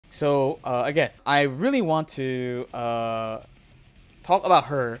So again, I really want to talk about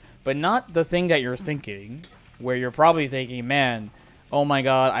her, but not the thing that you're thinking, where you're probably thinking, man, oh my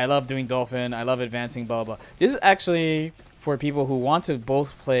god, I love doing Dolphin, I love advancing, blah, blah. This is actually for people who want to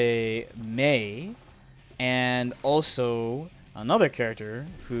both play Mei and also another character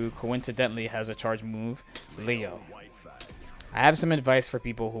who coincidentally has a charge move, Leo. I have some advice for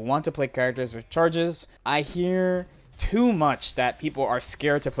people who want to play characters with charges. I hear too much that people are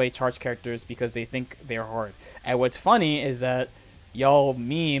scared to play charge characters because they think they're hard. And what's funny is that y'all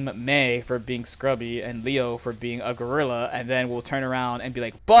meme Mei for being scrubby and Leo for being a gorilla, and then we'll turn around and be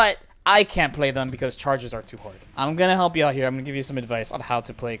like, but I can't play them because charges are too hard. I'm gonna help you out here. I'm gonna give you some advice on how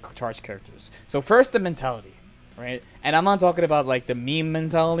to play charge characters. So first, the mentality, right? And I'm not talking about like the meme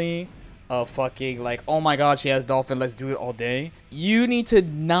mentality of fucking like, oh my god, she has Dolphin, let's do it all day. You need to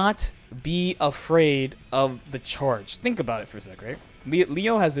not be afraid of the charge. Think about it for a sec, right?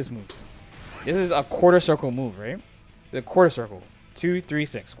 Leo has this move. This is a quarter circle move, right? The quarter circle. 2, 3,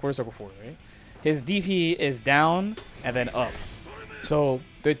 6. Quarter circle 4, right? His DP is down and then up. So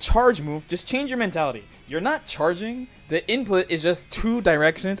the charge move, just change your mentality. You're not charging. The input is just 2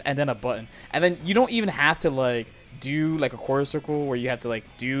 directions and then a button. And then you don't even have to like do like a quarter circle where you have to like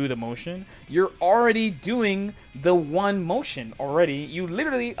do the motion. You're already doing the one motion already. You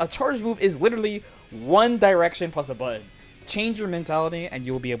literally, a charge move is literally 1 direction plus a button. Change your mentality and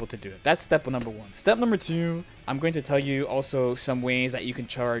you'll be able to do it. That's step number 1. Step number 2, I'm going to tell you also some ways that you can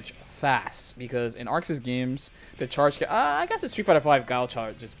charge fast, because in Arx's games, the charge, I guess it's Street Fighter 5 Guile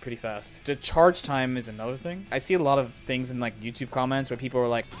charge is pretty fast. The charge time is another thing. I see a lot of things in like YouTube comments where people are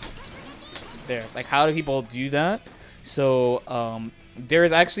like, there, like how do people do that? So there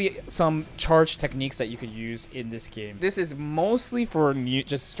is actually some charge techniques that you could use in this game. This is mostly for new,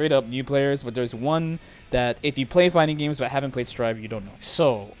 just straight up new players, but there's one that if you play fighting games but haven't played Strive, you don't know.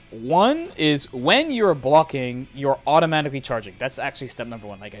 So one is when you're blocking, you're automatically charging. That's actually step number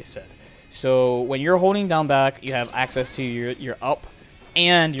 1, like I said. So when you're holding down back, you have access to your up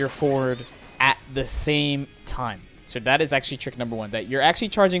and your forward at the same time. So that is actually trick number 1, that you're actually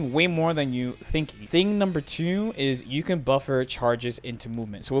charging way more than you think. Thing number 2 is you can buffer charges into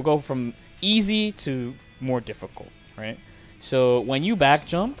movement. So we'll go from easy to more difficult, right? So when you back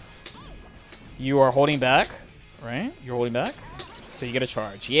jump, you are holding back, right? You're holding back, so you get a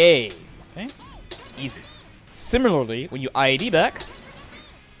charge. Yay! Okay, easy. Similarly, when you IAD back,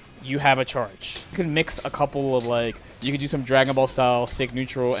 you have a charge. You can mix a couple of like, you could do some Dragon Ball style, sig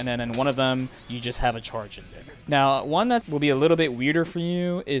neutral, and then in one of them, you just have a charge in there. Now, one that will be a little bit weirder for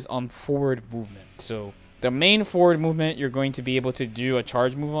you is on forward movement. So the main forward movement you're going to be able to do a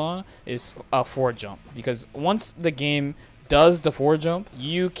charge move on is a forward jump. Because once the game does the forward jump,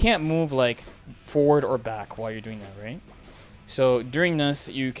 you can't move like forward or back while you're doing that, right? So during this,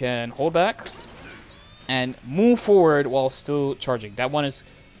 you can hold back and move forward while still charging. That one is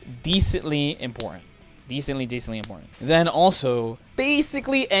decently important. Decently important. Then also,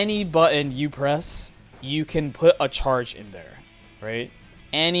 basically any button you press, you can put a charge in there, right?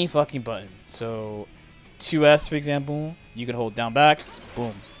 Any fucking button. So 2S, for example, you can hold down back,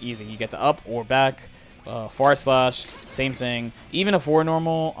 boom, easy. You get the up or back, forward slash, same thing. Even a forward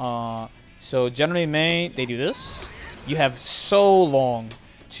normal. So generally Mei, they do this. You have so long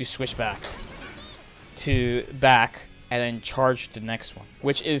to switch back to back and then charge the next one,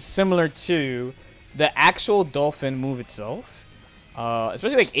 which is similar to the actual Dolphin move itself.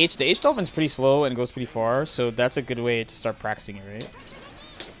 Especially like the H Dolphin's pretty slow and goes pretty far, so that's a good way to start practicing it, right?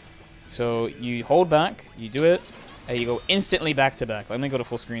 So you hold back, you do it, and you go instantly back to back. Let me go to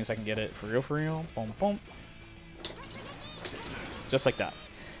full screen so I can get it for real. Boom, boom. Just like that.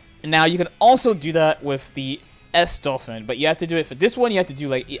 And now you can also do that with the S Dolphin, but you have to do it for this one. You have to do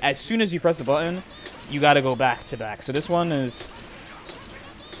like as soon as you press the button, you got to go back to back. So this one is.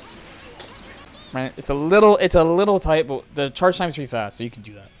 Right, it's a little tight, but the charge time is pretty fast, so you can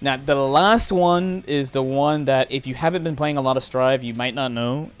do that. Now, the last one is the one that if you haven't been playing a lot of Strive, you might not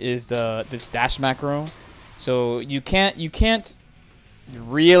know, is this dash macro. So you can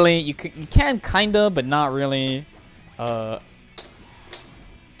really, you can kinda, but not really, do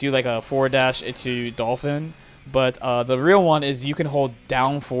like a forward dash into Dolphin. But the real one is you can hold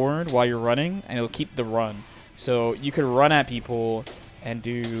down forward while you're running, and it'll keep the run. So you could run at people and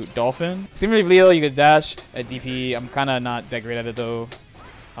do Dolphin. Similarly, Leo, you could dash at DP. I'm kind of not that great at it though.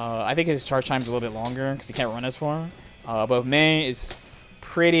 I think his charge time's a little bit longer because he can't run as far. But Mei is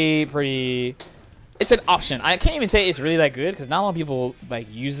pretty. It's an option. I can't even say it's really that good because not a lot of people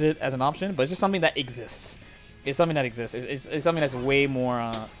like use it as an option, but it's just something that exists. It's something that exists. It's something that's way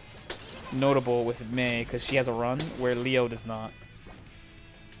more notable with Mei because she has a run where Leo does not.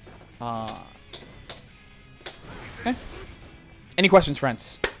 Okay. Any questions,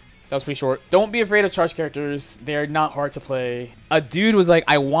 friends? That was pretty short. Don't be afraid of charge characters. They're not hard to play. A dude was like,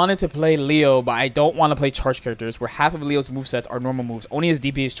 I wanted to play Leo, but I don't want to play charge characters where half of Leo's movesets are normal moves. Only his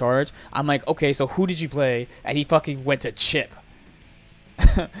DP is charge. I'm like, okay, so who did you play? And he fucking went to Chip.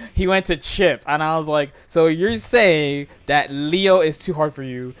 He went to Chip. And I was like, so you're saying that Leo is too hard for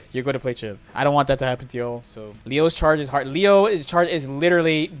you. You're going to play Chip. I don't want that to happen to y'all. So Leo's charge is hard. Leo's charge is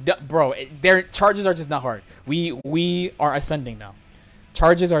literally, bro, their charges are just not hard. We are ascending now.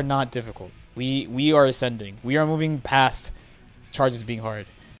 Charges are not difficult. We are ascending. We are moving past charges being hard.